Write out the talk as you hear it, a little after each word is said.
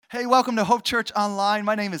Hey, welcome to Hope Church Online.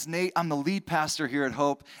 My name is Nate. I'm the lead pastor here at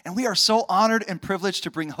Hope, and we are so honored and privileged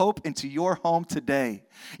to bring hope into your home today.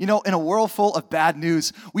 You know, in a world full of bad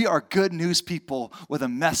news, we are good news people with a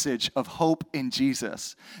message of hope in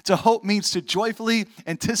Jesus. To hope means to joyfully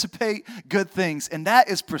anticipate good things, and that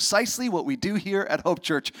is precisely what we do here at Hope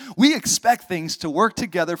Church. We expect things to work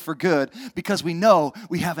together for good because we know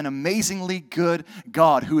we have an amazingly good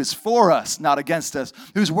God who is for us, not against us,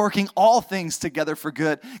 who's working all things together for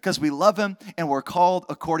good because we love him and we're called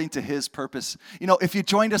according to his purpose. You know, if you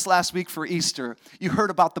joined us last week for Easter, you heard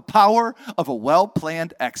about the power of a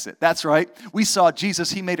well-planned exit. That's right. We saw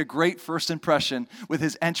Jesus. He made a great first impression with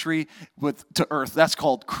his entry to earth. That's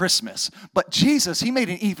called Christmas. But Jesus, he made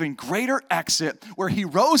an even greater exit where he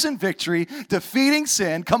rose in victory, defeating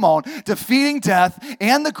sin, defeating death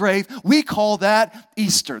and the grave. We call that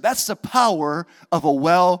Easter. That's the power of a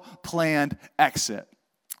well-planned exit.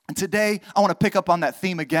 And today, I want to pick up on that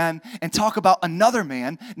theme again and talk about another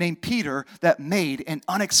man named Peter that made an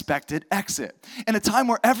unexpected exit. In a time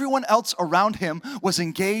where everyone else around him was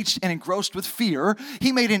engaged and engrossed with fear,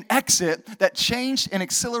 he made an exit that changed and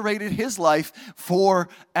accelerated his life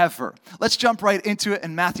forever. Let's jump right into it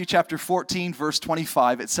in Matthew chapter 14, verse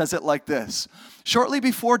 25. It says it like this. Shortly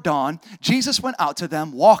before dawn, Jesus went out to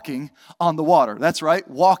them walking on the water. That's right,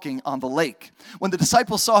 walking on the lake. When the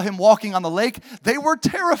disciples saw him walking on the lake, they were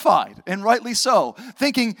terrified, and rightly so,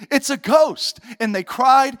 thinking it's a ghost, and they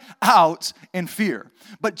cried out in fear.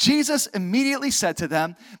 But Jesus immediately said to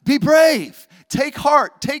them, "Be brave, take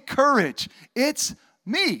heart, take courage. It's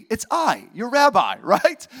me, it's I, your rabbi,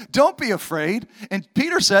 right? Don't be afraid." And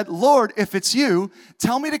Peter said, "Lord, if it's you,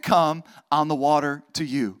 tell me to come on the water to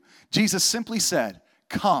you." Jesus simply said,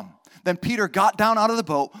 "Come." Then Peter got down out of the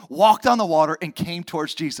boat, walked on the water, and came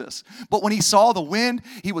towards Jesus. But when he saw the wind,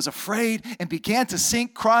 he was afraid and began to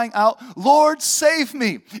sink, crying out, "Lord, save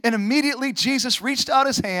me." And immediately Jesus reached out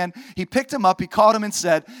his hand, he picked him up, he caught him and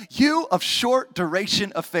said, "You of short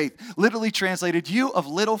duration of faith," literally translated, "you of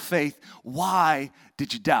little faith, why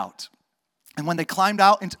did you doubt?" And when they climbed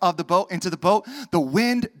out into the boat, the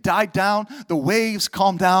wind died down, the waves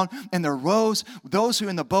calmed down, and there rose those who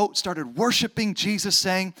in the boat started worshiping Jesus,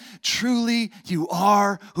 saying, "Truly you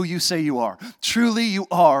are who you say you are. Truly you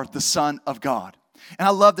are the Son of God." And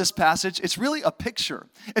I love this passage. It's really a picture.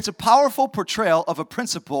 It's a powerful portrayal of a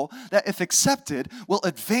principle that, if accepted, will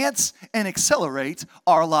advance and accelerate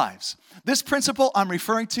our lives. This principle I'm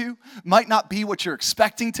referring to might not be what you're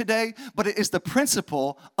expecting today, but it is the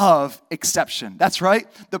principle of exception. That's right,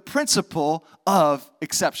 the principle of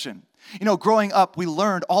exception. You know, growing up, we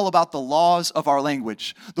learned all about the laws of our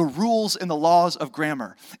language, the rules and the laws of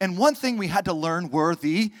grammar. And one thing we had to learn were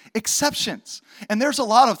the exceptions. And there's a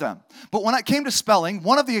lot of them. But when it came to spelling,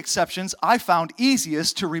 one of the exceptions I found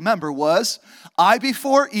easiest to remember was I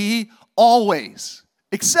before E always,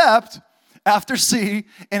 except after C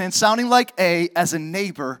and in sounding like A as a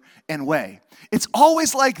neighbor and way. It's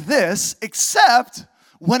always like this, except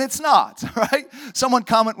when it's not, right? Someone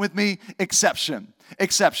comment with me, exception.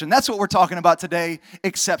 Exception. That's what we're talking about today,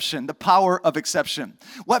 exception, the power of exception.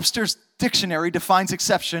 Webster's dictionary defines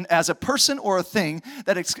exception as a person or a thing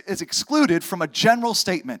that is excluded from a general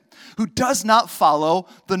statement, who does not follow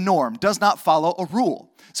the norm, does not follow a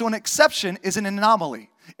rule. So an exception is an anomaly.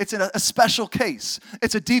 It's a special case.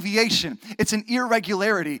 It's a deviation. It's an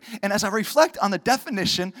irregularity. And as I reflect on the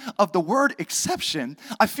definition of the word exception,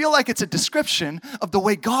 I feel like it's a description of the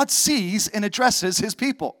way God sees and addresses his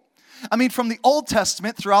people. I mean, from the Old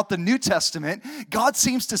Testament throughout the New Testament, God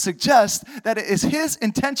seems to suggest that it is his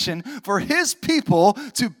intention for his people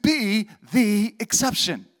to be the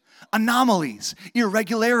exception. Anomalies,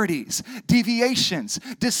 irregularities, deviations,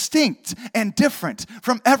 distinct and different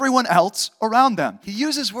from everyone else around them. He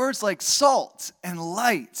uses words like salt and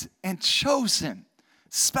light and chosen,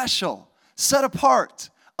 special, set apart,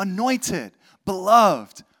 anointed,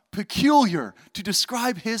 beloved, peculiar to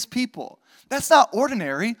describe his people. That's not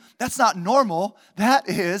ordinary. That's not normal. That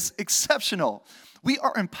is exceptional. We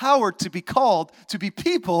are empowered to be called to be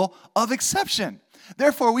people of exception.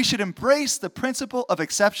 Therefore, we should embrace the principle of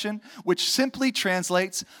exception, which simply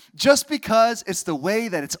translates, just because it's the way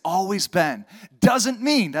that it's always been, doesn't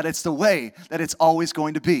mean that it's the way that it's always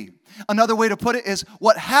going to be. Another way to put it is,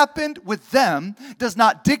 what happened with them does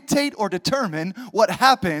not dictate or determine what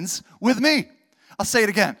happens with me. I'll say it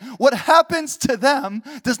again. What happens to them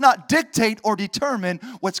does not dictate or determine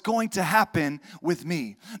what's going to happen with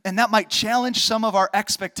me. And that might challenge some of our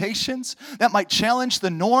expectations. That might challenge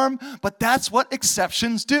the norm, but that's what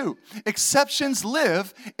exceptions do. Exceptions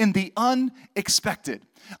live in the unexpected.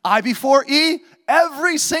 I before E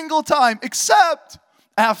every single time, except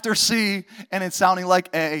after C and it's sounding like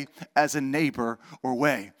A as a neighbor or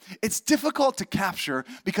way. It's difficult to capture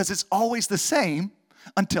because it's always the same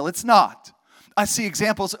until it's not. I see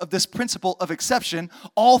examples of this principle of exception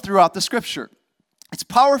all throughout the scripture. It's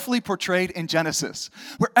powerfully portrayed in Genesis,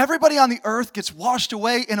 where everybody on the earth gets washed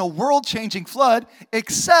away in a world-changing flood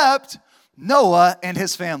except Noah and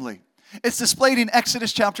his family. It's displayed in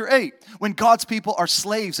Exodus chapter 8, when God's people are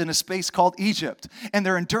slaves in a space called Egypt, and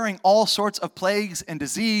they're enduring all sorts of plagues and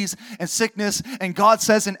disease and sickness, and God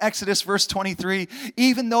says in Exodus verse 23,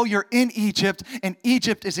 even though you're in Egypt and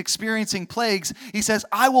Egypt is experiencing plagues, he says,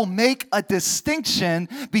 I will make a distinction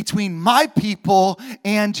between my people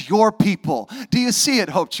and your people. Do you see it,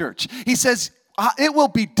 Hope Church? He says, it will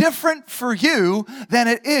be different for you than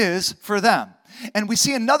it is for them. And we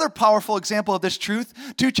see another powerful example of this truth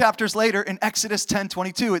 2 chapters later in Exodus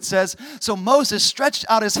 10:22. It says, so Moses stretched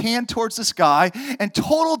out his hand towards the sky, and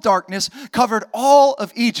total darkness covered all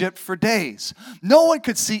of Egypt for days. No one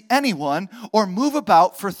could see anyone or move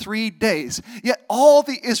about for 3 days. Yet all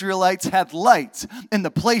the Israelites had light in the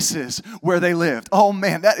places where they lived. Oh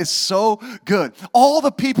man, that is so good. All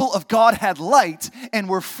the people of God had light and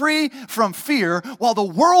were free from fear, while the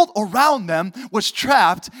world around them was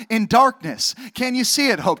trapped in darkness. Can you see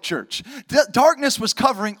it, Hope Church? Darkness was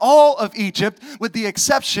covering all of Egypt with the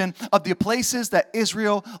exception of the places that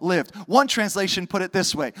Israel lived. One translation put it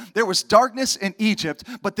this way: there was darkness in Egypt,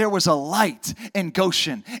 but there was a light in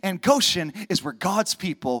Goshen. And Goshen is where God's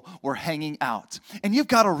people were hanging out. And you've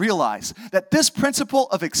got to realize that this principle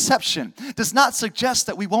of exception does not suggest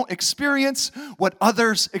that we won't experience what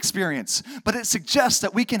others experience, but it suggests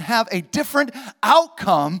that we can have a different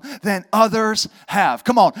outcome than others have.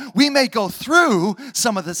 Come on, we may go through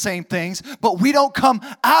some of the same things, but we don't come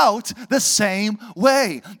out the same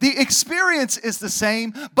way. The experience is the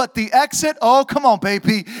same, but the exit, oh, come on,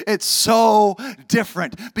 baby, it's so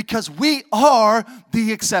different because we are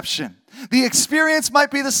the exception. The experience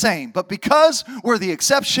might be the same, but because we're the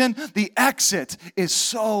exception, the exit is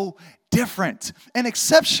so different. An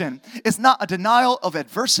exception is not a denial of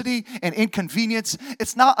adversity and inconvenience.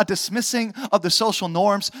 It's not a dismissing of the social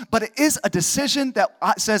norms, but it is a decision that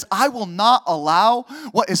says, I will not allow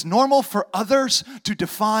what is normal for others to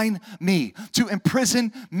define me, to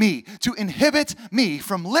imprison me, to inhibit me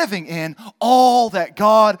from living in all that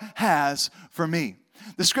God has for me.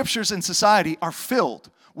 The scriptures in society are filled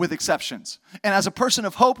with exceptions. And as a person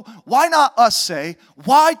of hope, why not us say,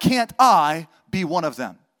 why can't I be one of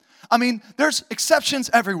them? I mean, there's exceptions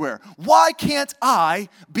everywhere. Why can't I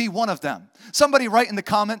be one of them? Somebody write in the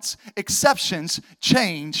comments, exceptions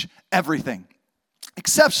change everything.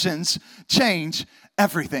 Exceptions change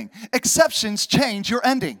everything. Exceptions change your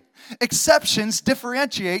ending. Exceptions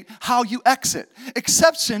differentiate how you exit.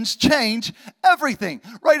 Exceptions change everything.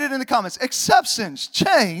 Write it in the comments. Exceptions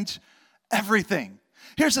change everything.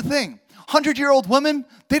 Here's the thing. 100-year-old women,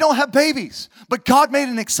 they don't have babies. But God made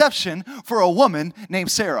an exception for a woman named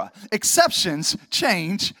Sarah. Exceptions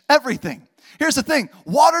change everything. Here's the thing.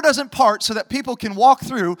 Water doesn't part so that people can walk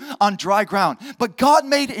through on dry ground. But God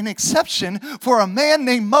made an exception for a man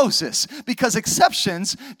named Moses because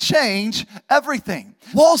exceptions change everything.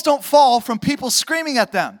 Walls don't fall from people screaming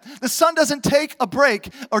at them. The sun doesn't take a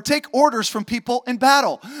break or take orders from people in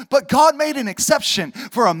battle. But God made an exception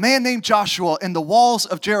for a man named Joshua in the walls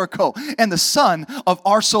of Jericho and the sun of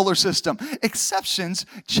our solar system. Exceptions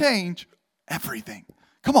change everything.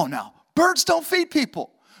 Come on now. Birds don't feed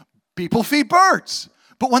people. People feed birds.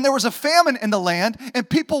 But when there was a famine in the land and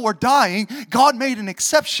people were dying, God made an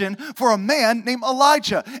exception for a man named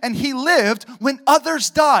Elijah. And he lived when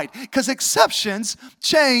others died because exceptions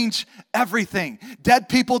change everything. Dead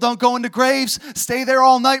people don't go into graves, stay there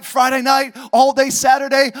all night Friday night, all day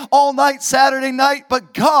Saturday, all night Saturday night.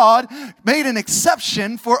 But God made an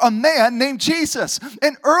exception for a man named Jesus.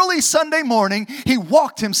 And early Sunday morning, he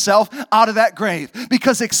walked himself out of that grave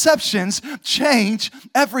because exceptions change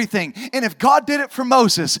everything. And if God did it for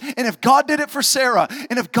Moses, and if God did it for Sarah,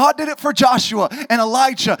 and if God did it for Joshua and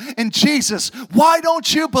Elijah and Jesus, why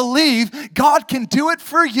don't you believe God can do it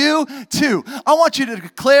for you too? I want you to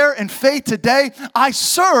declare in faith today, I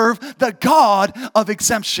serve the God of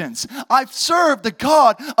exemptions. I serve the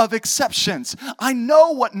God of exceptions. I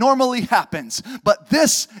know what normally happens, but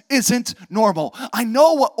this isn't normal. I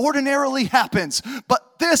know what ordinarily happens,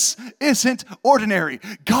 but this isn't ordinary.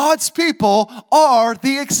 God's people are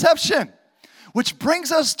the exception. Which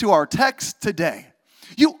brings us to our text today.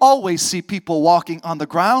 You always see people walking on the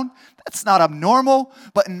ground. That's not abnormal.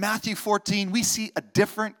 But in Matthew 14, we see a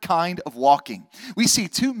different kind of walking. We see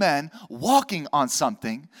two men walking on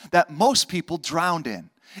something that most people drowned in.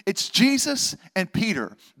 It's Jesus and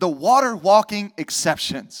Peter, the water walking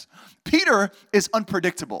exceptions. Peter is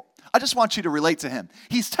unpredictable. I just want you to relate to him.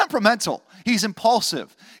 He's temperamental. He's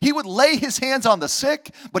impulsive. He would lay his hands on the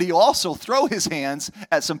sick, but he also throw his hands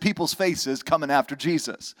at some people's faces coming after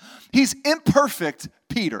Jesus. He's imperfect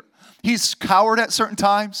Peter. He's coward at certain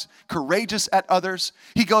times, courageous at others.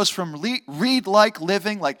 He goes from reed-like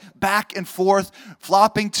living, like back and forth,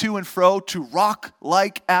 flopping to and fro, to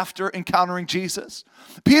rock-like after encountering Jesus.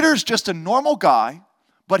 Peter's just a normal guy,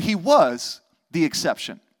 but he was the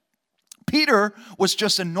exception. Peter was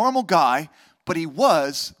just a normal guy, but he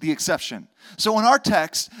was the exception. So in our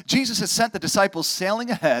text, Jesus has sent the disciples sailing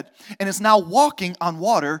ahead and is now walking on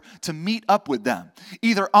water to meet up with them.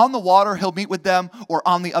 Either on the water, he'll meet with them, or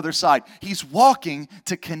on the other side. He's walking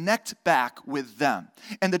to connect back with them.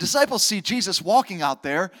 And the disciples see Jesus walking out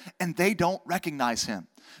there, and they don't recognize him.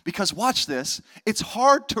 Because watch this, it's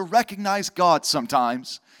hard to recognize God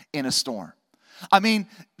sometimes in a storm. I mean,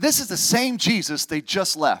 this is the same Jesus they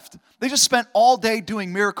just left. They just spent all day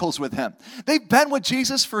doing miracles with him. They've been with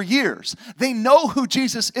Jesus for years. They know who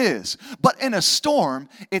Jesus is. But in a storm,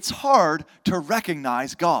 it's hard to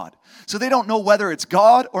recognize God. So they don't know whether it's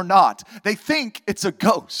God or not. They think it's a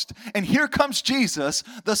ghost. And here comes Jesus,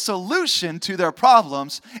 the solution to their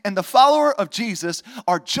problems. And the follower of Jesus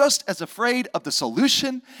are just as afraid of the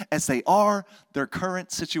solution as they are their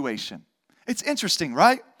current situation. It's interesting,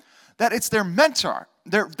 right? That it's their mentor,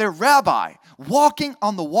 their rabbi, walking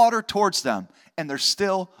on the water towards them, and they're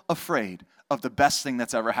still afraid of the best thing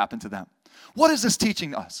that's ever happened to them. What is this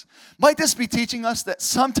teaching us? Might this be teaching us that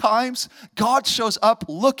sometimes God shows up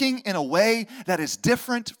looking in a way that is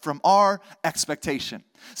different from our expectation?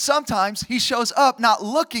 Sometimes he shows up not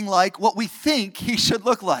looking like what we think he should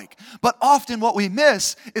look like, but often what we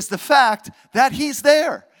miss is the fact that he's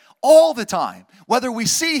there all the time, whether we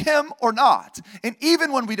see him or not. And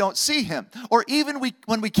even when we don't see him, or even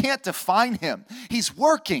when we can't define him, he's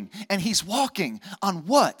working and he's walking on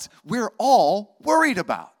what we're all worried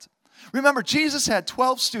about. Remember, Jesus had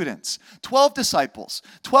 12 students, 12 disciples,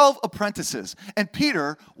 12 apprentices, and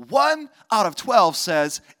Peter, 1 out of 12,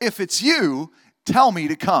 says, "If it's you, tell me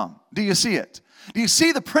to come." Do you see it? Do you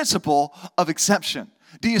see the principle of exception?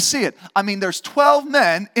 Do you see it? I mean, there's 12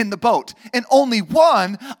 men in the boat, and only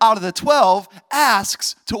 1 out of the 12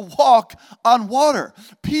 asks to walk on water.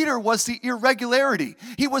 Peter was the irregularity.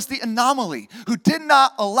 He was the anomaly who did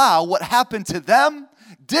not allow what happened to them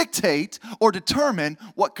dictate or determine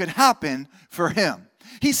what could happen for him.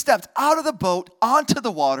 He stepped out of the boat onto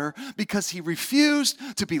the water because he refused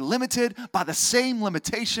to be limited by the same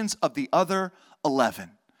limitations of the other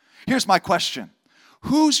 11. Here's my question.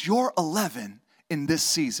 Who's your 11 in this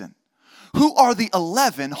season? Who are the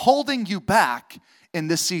 11 holding you back in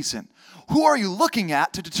this season? Who are you looking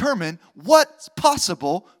at to determine what's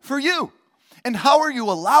possible for you? And how are you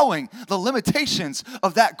allowing the limitations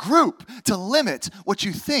of that group to limit what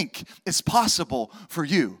you think is possible for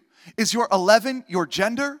you? Is your 11 your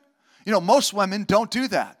gender? You know, most women don't do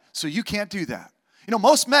that, so you can't do that. You know,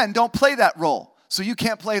 most men don't play that role, so you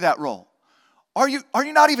can't play that role. Are you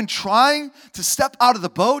not even trying to step out of the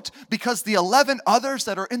boat because the 11 others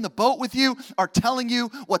that are in the boat with you are telling you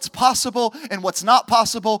what's possible and what's not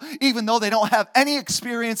possible, even though they don't have any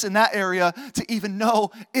experience in that area to even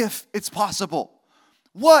know if it's possible?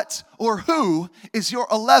 What or who is your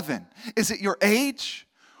 11? Is it your age?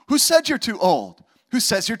 Who said you're too old? Who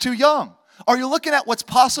says you're too young? Are you looking at what's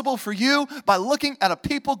possible for you by looking at a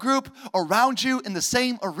people group around you in the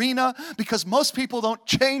same arena? Because most people don't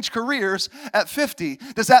change careers at 50.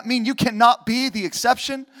 Does that mean you cannot be the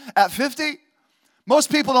exception at 50?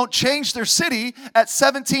 Most people don't change their city at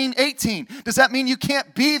 17, 18. Does that mean you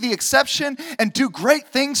can't be the exception and do great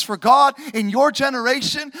things for God in your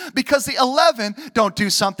generation? Because the 11 don't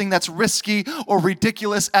do something that's risky or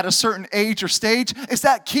ridiculous at a certain age or stage. Is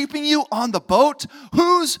that keeping you on the boat?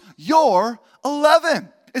 Who's your 11?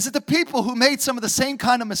 Is it the people who made some of the same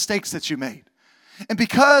kind of mistakes that you made? And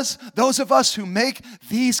because those of us who make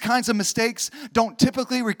these kinds of mistakes don't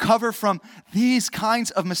typically recover from these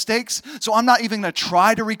kinds of mistakes, so I'm not even going to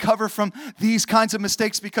try to recover from these kinds of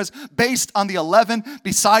mistakes, because based on the 11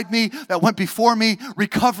 beside me that went before me,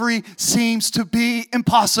 recovery seems to be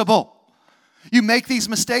impossible. You make these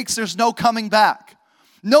mistakes, there's no coming back.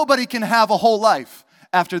 Nobody can have a whole life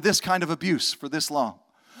after this kind of abuse for this long.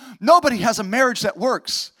 Nobody has a marriage that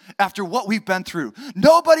works after what we've been through.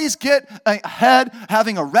 Nobody's get ahead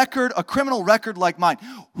having a criminal record like mine.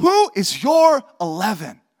 Who is your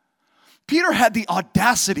 11? Peter had the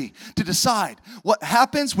audacity to decide what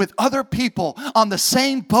happens with other people on the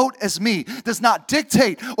same boat as me does not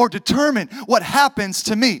dictate or determine what happens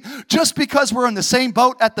to me. Just because we're in the same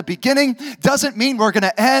boat at the beginning doesn't mean we're going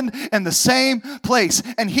to end in the same place.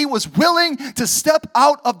 And he was willing to step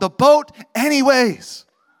out of the boat anyways.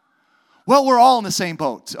 Well, we're all in the same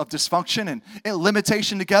boat of dysfunction and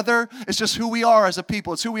limitation together. It's just who we are as a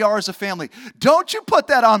people. It's who we are as a family. Don't you put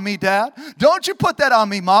that on me, Dad. Don't you put that on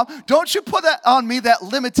me, Mom. Don't you put that on me, that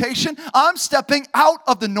limitation. I'm stepping out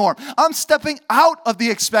of the norm. I'm stepping out of the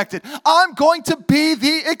expected. I'm going to be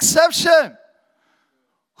the exception.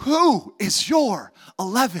 Who is your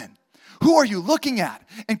 11? Who are you looking at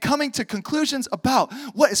and coming to conclusions about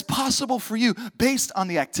what is possible for you based on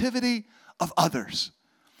the activity of others?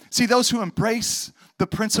 See, those who embrace the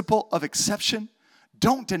principle of exception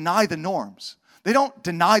don't deny the norms. They don't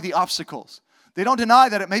deny the obstacles. They don't deny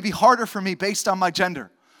that it may be harder for me based on my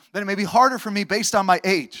gender, that it may be harder for me based on my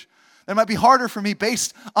age, that it might be harder for me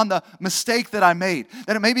based on the mistake that I made,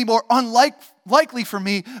 that it may be more unlikely for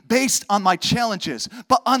me based on my challenges.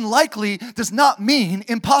 But unlikely does not mean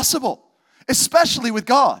impossible, especially with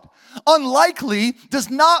God. Unlikely does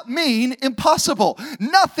not mean impossible.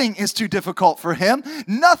 Nothing is too difficult for him.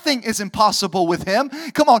 Nothing is impossible with him.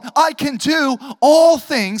 Come on, I can do all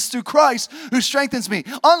things through Christ who strengthens me.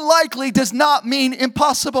 Unlikely does not mean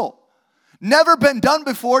impossible. Never been done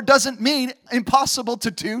before doesn't mean impossible to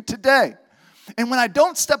do today. And when I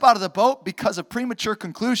don't step out of the boat because of premature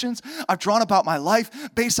conclusions I've drawn about my life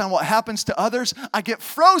based on what happens to others, I get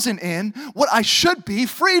frozen in what I should be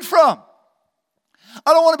freed from.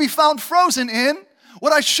 I don't want to be found frozen in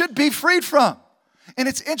what I should be freed from. And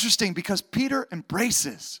it's interesting because Peter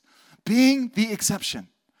embraces being the exception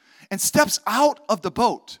and steps out of the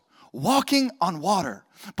boat, walking on water.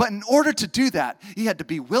 But in order to do that, he had to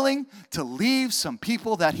be willing to leave some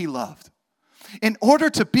people that he loved. In order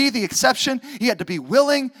to be the exception, he had to be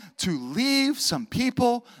willing to leave some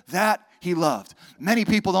people that he loved. Many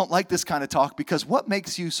people don't like this kind of talk because what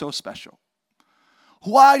makes you so special?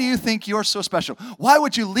 Why do you think you're so special? Why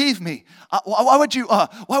would you leave me? Why would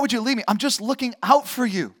you leave me? I'm just looking out for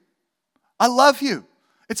you. I love you.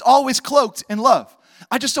 It's always cloaked in love.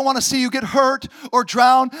 I just don't want to see you get hurt or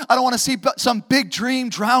drown. I don't want to see some big dream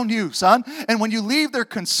drown you, son. And when you leave their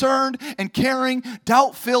concerned and caring,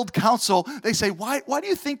 doubt-filled counsel, they say, why do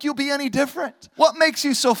you think you'll be any different? What makes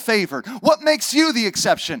you so favored? What makes you the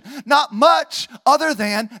exception? Not much other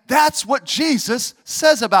than that's what Jesus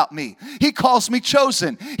says about me. He calls me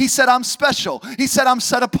chosen. He said I'm special. He said I'm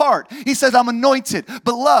set apart. He said I'm anointed,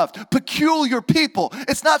 beloved, peculiar people.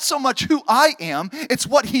 It's not so much who I am, it's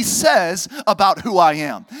what he says about who I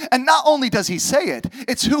am. And not only does he say it,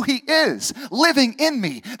 it's who he is living in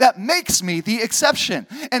me that makes me the exception.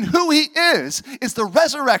 And who he is the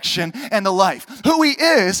resurrection and the life. Who he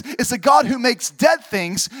is the God who makes dead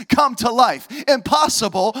things come to life.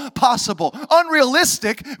 Impossible, possible.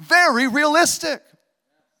 Unrealistic, very realistic.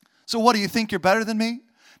 So what, do you think you're better than me?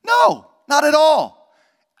 No, not at all.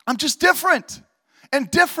 I'm just different. And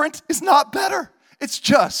different is not better. It's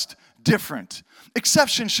just different.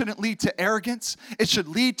 Exception shouldn't lead to arrogance. It should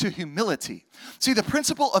lead to humility. See, the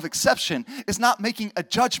principle of exception is not making a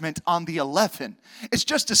judgment on the 11. It's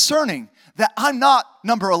just discerning that I'm not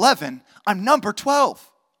number 11, I'm number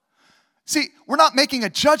 12. See, we're not making a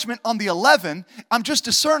judgment on the 11. I'm just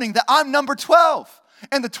discerning that I'm number 12.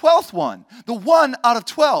 And the 12th one, the 1 out of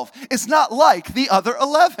 12, is not like the other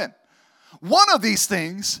 11. One of these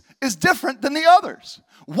things is different than the others.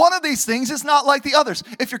 One of these things is not like the others.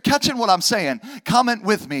 If you're catching what I'm saying, comment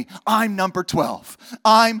with me. I'm number 12.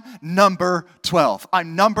 I'm number 12.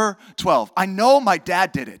 I'm number 12. I know my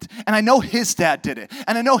dad did it, and I know his dad did it,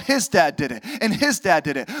 and I know his dad did it, and his dad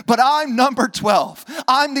did it, but I'm number 12.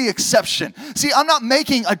 I'm the exception. See, I'm not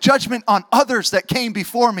making a judgment on others that came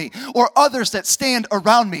before me or others that stand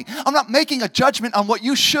around me. I'm not making a judgment on what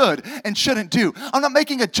you should and shouldn't do. I'm not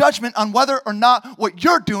making a judgment on whether or not what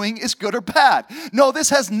you're doing is good or bad. No,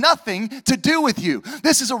 this has nothing to do with you.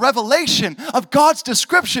 This is a revelation of God's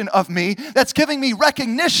description of me that's giving me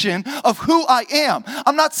recognition of who I am.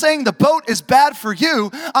 I'm not saying the boat is bad for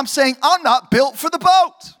you. I'm saying I'm not built for the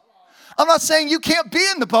boat. I'm not saying you can't be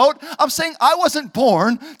in the boat. I'm saying I wasn't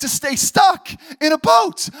born to stay stuck in a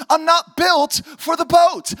boat. I'm not built for the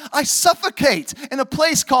boat. I suffocate in a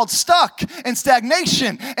place called stuck and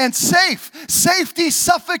stagnation and safe. Safety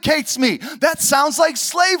suffocates me. That sounds like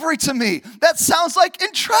slavery to me. That sounds like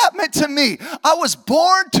entrapment to me. I was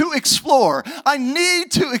born to explore. I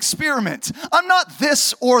need to experiment. I'm not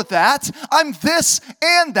this or that. I'm this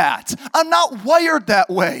and that. I'm not wired that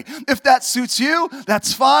way. If that suits you,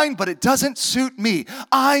 that's fine, but it doesn't doesn't suit me.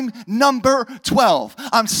 I'm number 12.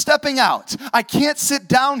 I'm stepping out. I can't sit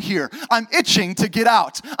down here. I'm itching to get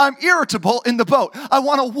out. I'm irritable in the boat. I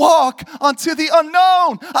want to walk onto the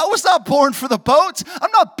unknown. I was not born for the boat.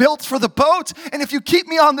 I'm not built for the boat. And if you keep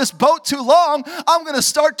me on this boat too long, I'm going to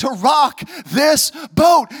start to rock this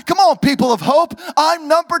boat. Come on, people of hope. I'm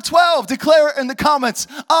number 12. Declare it in the comments.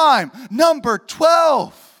 I'm number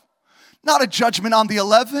 12. Not a judgment on the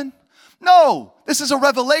 11. No, this is a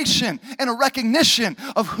revelation and a recognition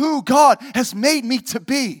of who God has made me to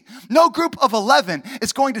be. No group of 11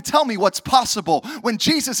 is going to tell me what's possible when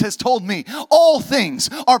Jesus has told me all things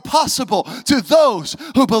are possible to those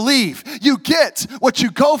who believe. You get what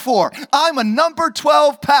you go for. I'm a number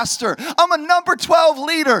 12 pastor. I'm a number 12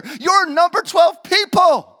 leader. You're number 12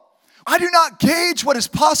 people. I do not gauge what is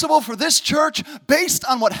possible for this church based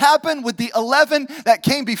on what happened with the 11 that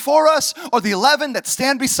came before us or the 11 that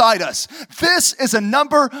stand beside us. This is a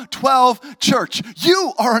number 12 church.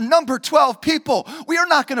 You are a number 12 people. We are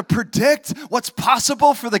not going to predict what's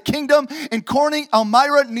possible for the kingdom in Corning,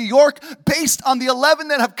 Elmira, New York based on the 11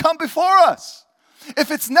 that have come before us.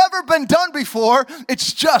 If it's never been done before,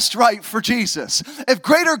 it's just right for Jesus. If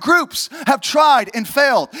greater groups have tried and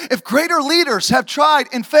failed, if greater leaders have tried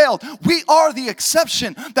and failed, we are the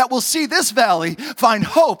exception that will see this valley find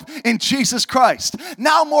hope in Jesus Christ.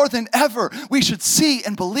 Now more than ever, we should see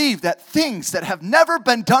and believe that things that have never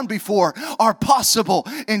been done before are possible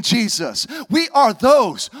in Jesus. We are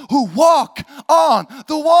those who walk on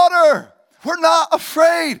the water. We're not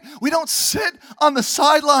afraid. We don't sit on the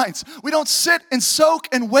sidelines. We don't sit and soak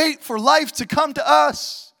and wait for life to come to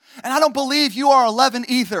us. And I don't believe you are 11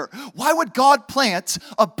 either. Why would God plant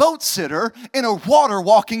a boat sitter in a water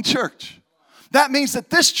walking church? That means that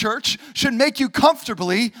this church should make you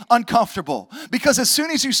comfortably uncomfortable. Because as soon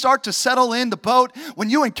as you start to settle in the boat, when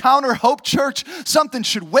you encounter Hope Church, something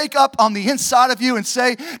should wake up on the inside of you and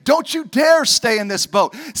say, don't you dare stay in this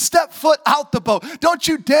boat. Step foot out the boat. Don't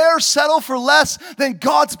you dare settle for less than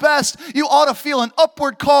God's best. You ought to feel an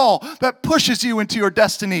upward call that pushes you into your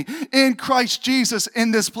destiny in Christ Jesus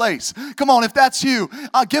in this place. Come on, if that's you,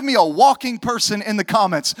 give me a walking person in the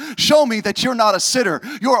comments. Show me that you're not a sitter,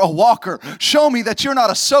 you're a walker. Show me that you're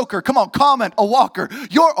not a soaker. Come on, comment a walker.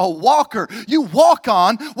 You're a walker. You walk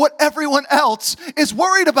on what everyone else is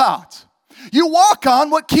worried about. You walk on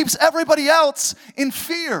what keeps everybody else in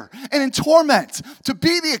fear and in torment. To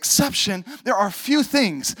be the exception, there are a few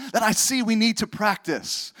things that I see we need to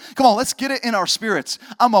practice. Come on, let's get it in our spirits.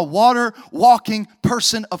 I'm a water-walking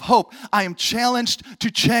person of hope. I am challenged to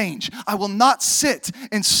change. I will not sit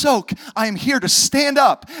and soak. I am here to stand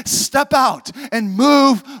up, step out, and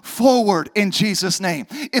move forward in Jesus' name.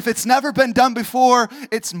 If it's never been done before,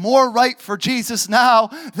 it's more right for Jesus now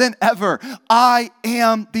than ever. I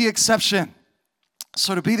am the exception.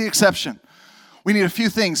 So to be the exception, we need a few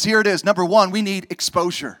things. Here it is. Number one, we need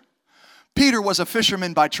exposure. Peter was a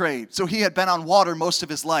fisherman by trade, so he had been on water most of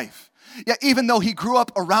his life. Yet even though he grew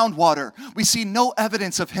up around water, we see no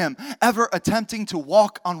evidence of him ever attempting to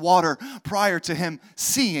walk on water prior to him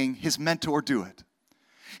seeing his mentor do it.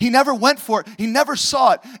 He never went for it. He never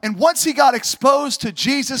saw it. And once he got exposed to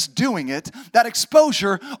Jesus doing it, that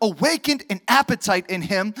exposure awakened an appetite in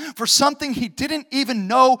him for something he didn't even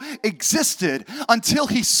know existed until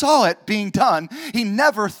he saw it being done. He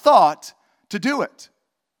never thought to do it.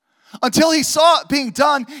 Until he saw it being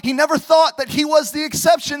done, he never thought that he was the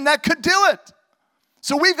exception that could do it.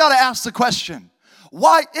 So we've got to ask the question,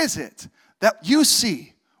 why is it that you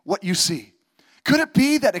see what you see? Could it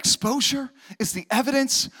be that exposure is the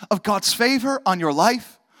evidence of God's favor on your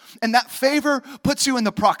life? And that favor puts you in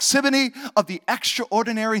the proximity of the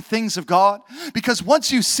extraordinary things of God? Because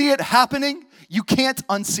once you see it happening, you can't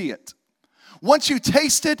unsee it. Once you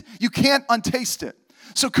taste it, you can't untaste it.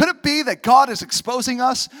 So could it be that God is exposing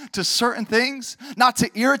us to certain things, not to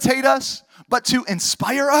irritate us, but to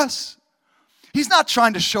inspire us? He's not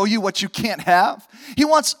trying to show you what you can't have. He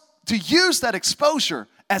wants to use that exposure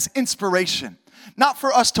as inspiration. Not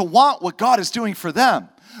for us to want what God is doing for them,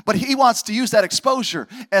 but he wants to use that exposure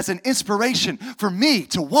as an inspiration for me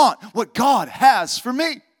to want what God has for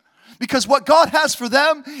me. Because what God has for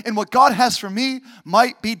them and what God has for me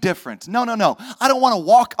might be different. No. I don't want to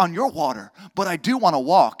walk on your water, but I do want to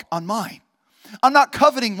walk on mine. I'm not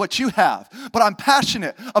coveting what you have, but I'm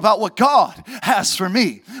passionate about what God has for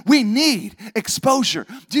me. We need exposure.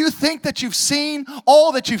 Do you think that you've seen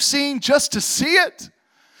all that you've seen just to see it?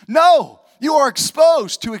 No. You are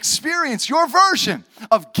exposed to experience your version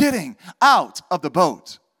of getting out of the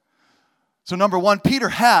boat. So number one, Peter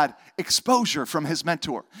had exposure from his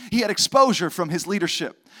mentor. He had exposure from his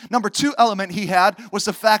leadership. Number 2 element he had was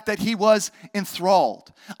the fact that he was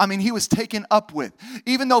enthralled. He was taken up with.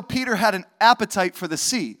 Even though Peter had an appetite for the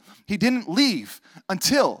sea, he didn't leave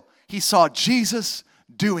until he saw Jesus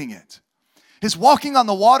doing it. His walking on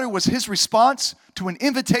the water was his response to an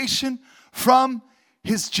invitation from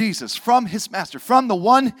his Jesus, from his master, from the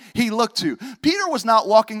one he looked to. Peter was not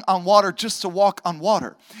walking on water just to walk on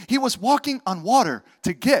water. He was walking on water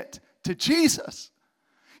to get to Jesus.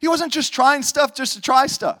 He wasn't just trying stuff just to try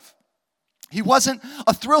stuff. He wasn't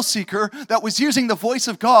a thrill seeker that was using the voice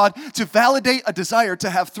of God to validate a desire to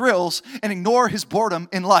have thrills and ignore his boredom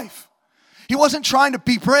in life. He wasn't trying to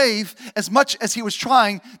be brave as much as he was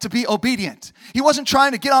trying to be obedient. He wasn't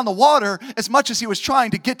trying to get on the water as much as he was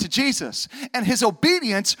trying to get to Jesus. And his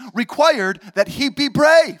obedience required that he be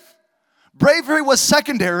brave. Bravery was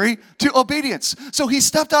secondary to obedience. So he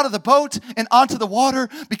stepped out of the boat and onto the water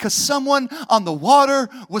because someone on the water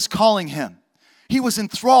was calling him. He was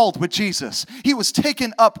enthralled with Jesus. He was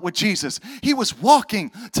taken up with Jesus. He was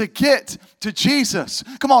walking to get to Jesus.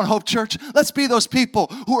 Come on, Hope Church. Let's be those people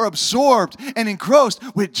who are absorbed and engrossed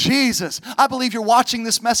with Jesus. I believe you're watching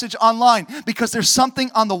this message online because there's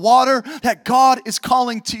something on the water that God is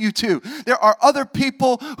calling to you to. There are other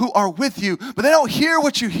people who are with you, but they don't hear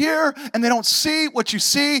what you hear and they don't see what you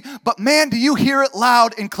see. But man, do you hear it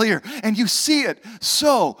loud and clear, and you see it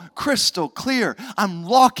so crystal clear. I'm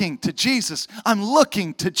walking to Jesus. I'm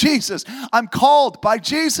looking to Jesus. I'm called by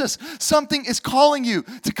Jesus. Something is calling you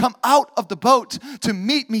to come out of the boat to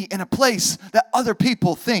meet me in a place that other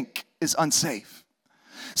people think is unsafe.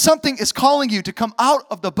 Something is calling you to come out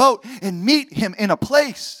of the boat and meet him in a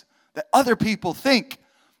place that other people think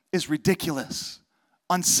is ridiculous,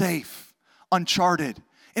 unsafe, uncharted.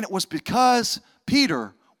 And it was because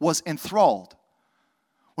Peter was enthralled.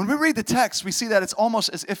 When we read the text, we see that it's almost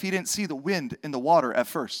as if he didn't see the wind in the water at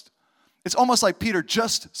first. It's almost like Peter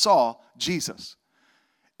just saw Jesus.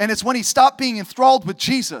 And it's when he stopped being enthralled with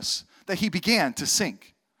Jesus that he began to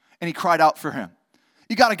sink. And he cried out for him.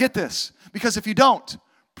 You got to get this, because if you don't,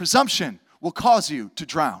 presumption will cause you to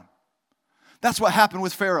drown. That's what happened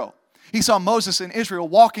with Pharaoh. He saw Moses and Israel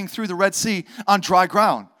walking through the Red Sea on dry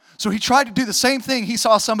ground. So he tried to do the same thing he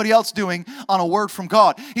saw somebody else doing on a word from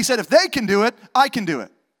God. He said, if they can do it, I can do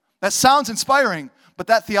it. That sounds inspiring, but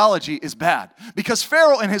that theology is bad, because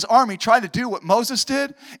Pharaoh and his army tried to do what Moses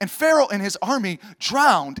did, and Pharaoh and his army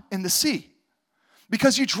drowned in the sea.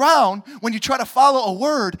 Because you drown when you try to follow a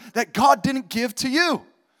word that God didn't give to you.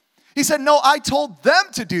 He said, no, I told them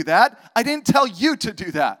to do that. I didn't tell you to do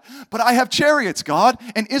that. But I have chariots, God,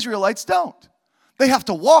 and Israelites don't. They have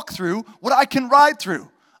to walk through what I can ride through.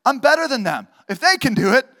 I'm better than them. If they can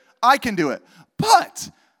do it, I can do it. But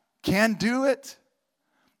can do it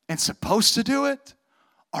and supposed to do it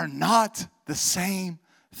are not the same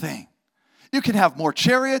thing. You can have more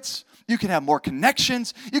chariots, you can have more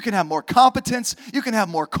connections, you can have more competence, you can have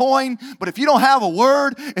more coin, but if you don't have a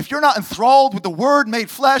word, if you're not enthralled with the word made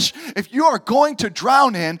flesh, if you are going to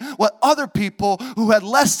drown in what other people who had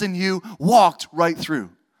less than you walked right through.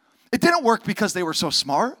 It didn't work because they were so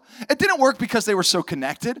smart. It didn't work because they were so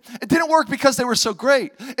connected. It didn't work because they were so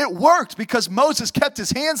great. It worked because Moses kept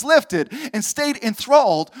his hands lifted and stayed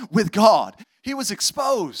enthralled with God. He was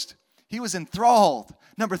exposed. He was enthralled.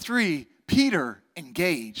 Number 3, Peter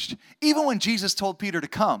engaged. Even when Jesus told Peter to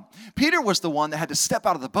come, Peter was the one that had to step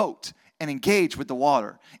out of the boat and engage with the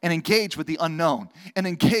water, and engage with the unknown, and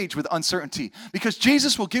engage with uncertainty. Because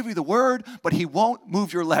Jesus will give you the word, but he won't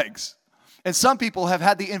move your legs. And some people have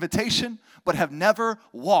had the invitation, but have never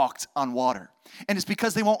walked on water. And it's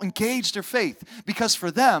because they won't engage their faith, because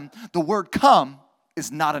for them, the word come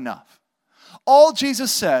is not enough. All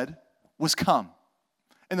Jesus said was come.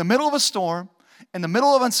 In the middle of a storm, in the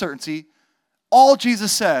middle of uncertainty, all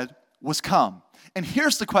Jesus said was come. And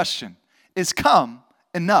here's the question, is come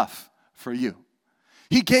enough for you?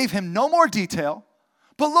 He gave him no more detail,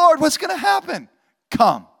 but Lord, what's going to happen?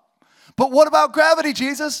 Come. But what about gravity,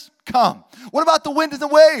 Jesus? Come. What about the wind and the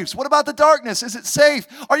waves? What about the darkness? Is it safe?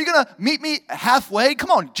 Are you going to meet me halfway?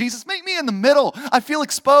 Come on, Jesus, meet me in the middle. I feel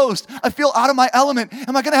exposed. I feel out of my element.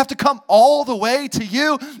 Am I going to have to come all the way to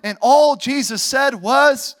you? And all Jesus said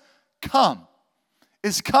was, come.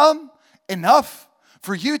 Is come enough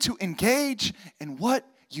for you to engage in what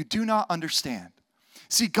you do not understand?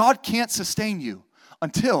 See, God can't sustain you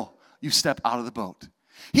until you step out of the boat.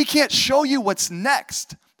 He can't show you what's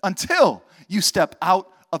next until you step out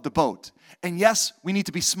of the boat. And yes, we need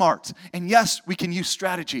to be smart. And yes, we can use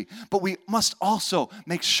strategy. But we must also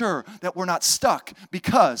make sure that we're not stuck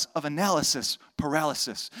because of analysis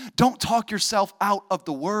paralysis. Don't talk yourself out of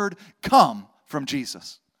the word come from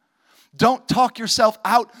Jesus. Don't talk yourself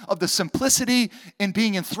out of the simplicity in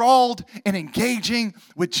being enthralled and engaging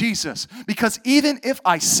with Jesus. Because even if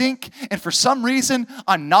I sink and for some reason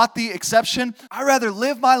I'm not the exception, I'd rather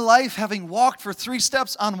live my life having walked for 3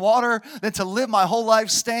 steps on water than to live my whole life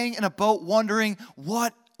staying in a boat wondering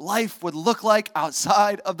what life would look like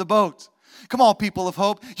outside of the boat. Come on, people of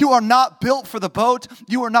hope. You are not built for the boat.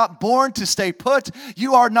 You are not born to stay put.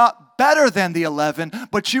 You are not better than the 11,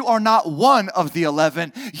 but you are not one of the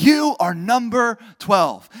 11. You are number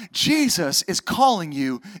 12. Jesus is calling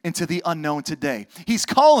you into the unknown today. He's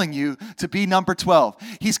calling you to be number 12.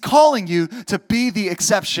 He's calling you to be the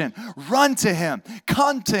exception. Run to Him.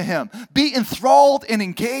 Come to Him. Be enthralled and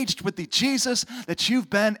engaged with the Jesus that you've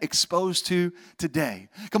been exposed to today.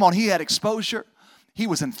 Come on, He had exposure. He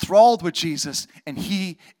was enthralled with Jesus, and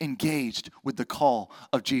he engaged with the call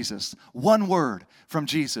of Jesus. One word from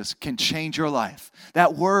Jesus can change your life.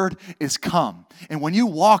 That word is come. And when you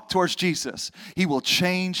walk towards Jesus, He will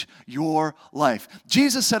change your life.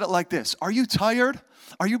 Jesus said it like this: are you tired?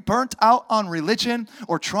 Are you burnt out on religion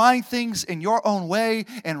or trying things in your own way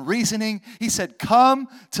and reasoning? He said, come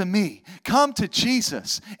to me. Come to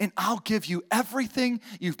Jesus, and I'll give you everything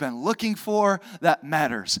you've been looking for that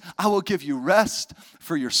matters. I will give you rest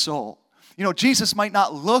for your soul. You know, Jesus might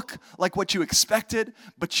not look like what you expected,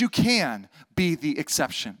 but you can be the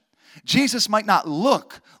exception. Jesus might not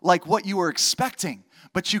look like what you were expecting,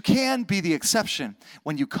 but you can be the exception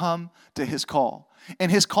when you come to His call.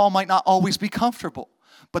 And His call might not always be comfortable,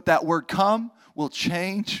 but that word come will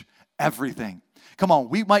change everything. Come on,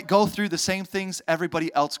 we might go through the same things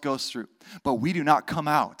everybody else goes through, but we do not come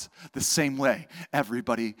out the same way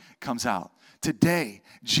everybody comes out. Today,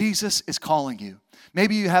 Jesus is calling you.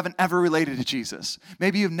 Maybe you haven't ever related to Jesus.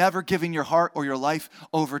 Maybe you've never given your heart or your life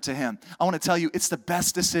over to Him. I want to tell you, it's the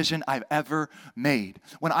best decision I've ever made.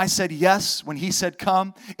 When I said yes, when He said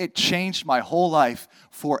come, it changed my whole life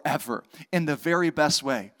forever in the very best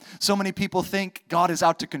way. So many people think God is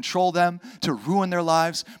out to control them, to ruin their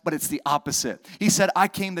lives, but it's the opposite. He said, I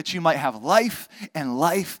came that you might have life and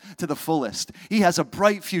life to the fullest. He has a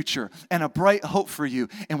bright future and a bright hope for you.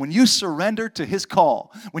 And when you surrender to His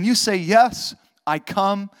call, when you say yes, I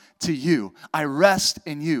come to you, I rest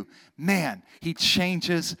in you, man, He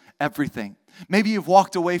changes everything. Maybe you've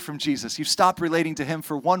walked away from Jesus. You've stopped relating to Him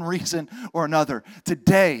for one reason or another.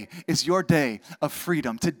 Today is your day of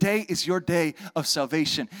freedom. Today is your day of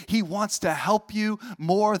salvation. He wants to help you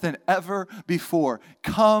more than ever before.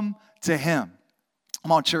 Come to Him.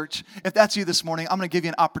 Come on, church. If that's you this morning, I'm going to give you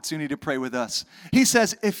an opportunity to pray with us. He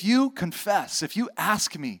says, if you confess, if you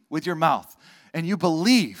ask me with your mouth, and you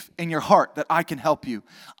believe in your heart that I can help you,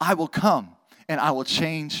 I will come and I will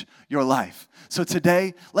change your life. So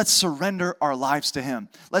today, let's surrender our lives to Him.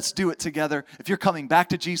 Let's do it together. If you're coming back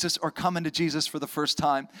to Jesus or coming to Jesus for the first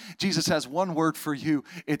time, Jesus has one word for you.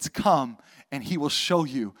 It's come, and He will show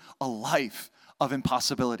you a life of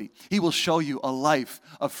impossibility. He will show you a life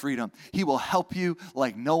of freedom. He will help you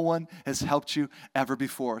like no one has helped you ever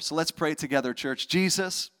before. So let's pray together, church.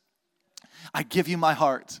 Jesus, I give you my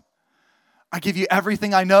heart. I give you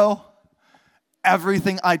everything I know,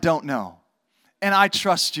 everything I don't know, and I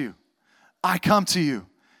trust you. I come to you.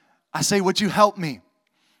 I say, would you help me?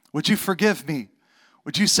 Would you forgive me?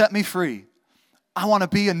 Would you set me free? I want to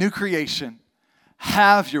be a new creation.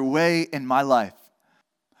 Have your way in my life.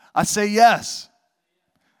 I say yes.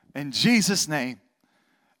 In Jesus' name,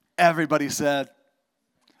 everybody said,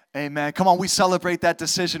 amen. Come on, we celebrate that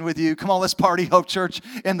decision with you. Come on, let's party, Hope Church,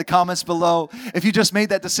 in the comments below. If you just made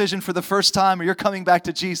that decision for the first time or you're coming back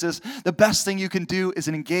to Jesus, the best thing you can do is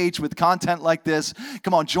engage with content like this.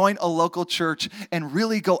 Come on, join a local church and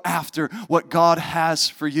really go after what God has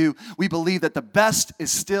for you. We believe that the best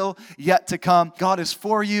is still yet to come. God is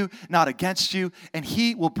for you, not against you, and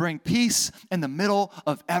He will bring peace in the middle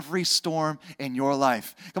of every storm in your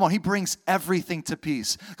life. Come on, He brings everything to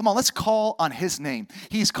peace. Come on, let's call on His name.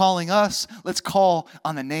 He's calling us. Let's call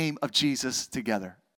on the name of Jesus together.